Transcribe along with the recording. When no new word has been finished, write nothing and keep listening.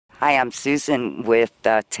Hi, I'm Susan with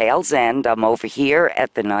Tails End. I'm over here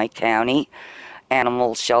at the Nye County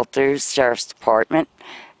Animal Shelters Sheriff's Department,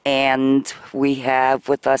 and we have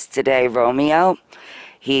with us today Romeo.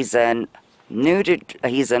 He's an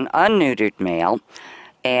unneutered male,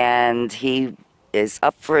 and he is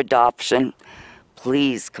up for adoption.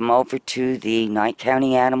 Please come over to the Nye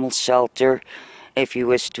County Animal Shelter if you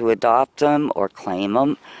wish to adopt him or claim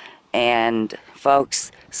him. And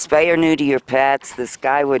folks, spay or neuter your pets. This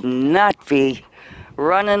guy would not be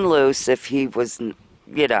running loose if he was,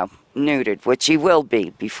 neutered, which he will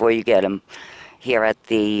be before you get him here at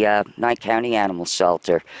the Nye County Animal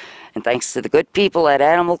Shelter. And thanks to the good people at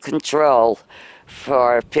Animal Control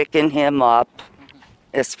for picking him up,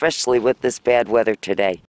 especially with this bad weather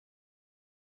today.